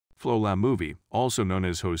Flola Movie, also known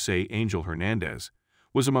as José Angel Hernandez,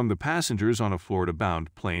 was among the passengers on a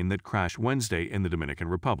Florida-bound plane that crashed Wednesday in the Dominican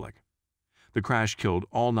Republic. The crash killed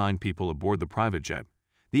all 9 people aboard the private jet,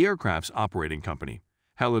 the aircraft's operating company,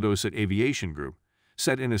 Helidosa Aviation Group,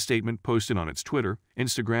 said in a statement posted on its Twitter,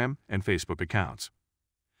 Instagram, and Facebook accounts.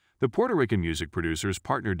 The Puerto Rican music producer's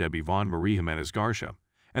partner Debbie Vaughn Marie Jimenez Garcia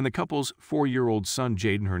and the couple's 4-year-old son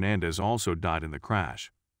Jayden Hernandez also died in the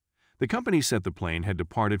crash. The company said the plane had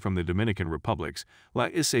departed from the Dominican Republic's La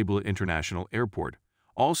Isabela International Airport,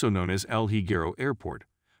 also known as El Higüero Airport,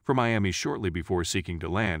 for Miami shortly before seeking to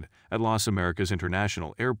land at Las Americas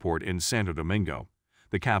International Airport in Santo Domingo,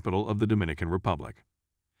 the capital of the Dominican Republic.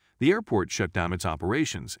 The airport shut down its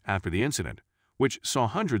operations after the incident, which saw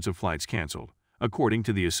hundreds of flights canceled, according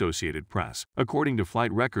to the Associated Press. According to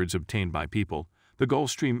flight records obtained by People, the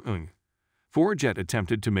Gulfstream IV jet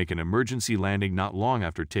attempted to make an emergency landing not long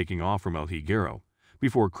after taking off from El Higüero,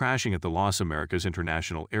 before crashing at the Las Americas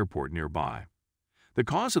International Airport nearby. The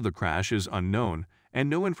cause of the crash is unknown, and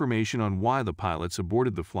no information on why the pilots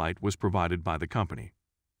aborted the flight was provided by the company.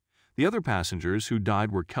 The other passengers who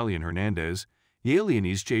died were Jayden Hernandez,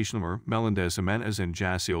 Yalianis Chashlamer, Melendez Jimenez, and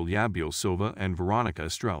Jaciel Yabiel Silva and Veronica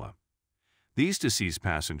Estrella. These deceased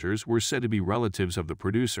passengers were said to be relatives of the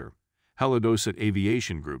producer, Helidosa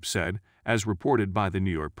Aviation Group said, as reported by the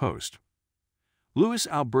New York Post. Luis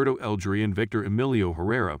Alberto Eldry and Victor Emilio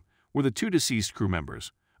Herrera were the 2 deceased crew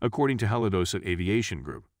members, according to Helidosa Aviation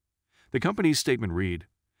Group. The company's statement read,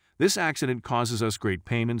 "This accident causes us great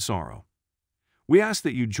pain and sorrow. We ask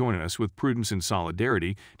that you join us with prudence and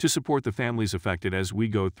solidarity to support the families affected as we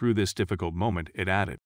go through this difficult moment," it added.